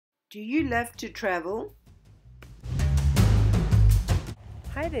Do you love to travel?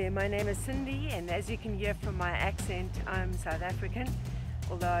 Hi there, my name is Cindy, and as you can hear from my accent, I'm South African,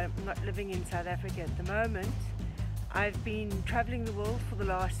 although I'm not living in South Africa at the moment. I've been traveling the world for the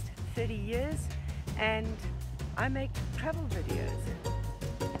last 30 years and I make travel videos.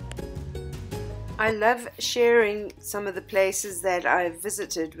 I love sharing some of the places that I've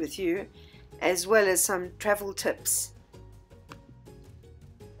visited with you, as well as some travel tips.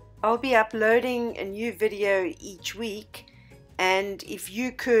 I'll be uploading a new video each week, and if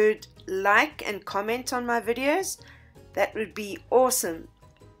you could like and comment on my videos, that would be awesome.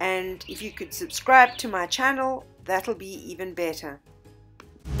 And if you could subscribe to my channel, that'll be even better.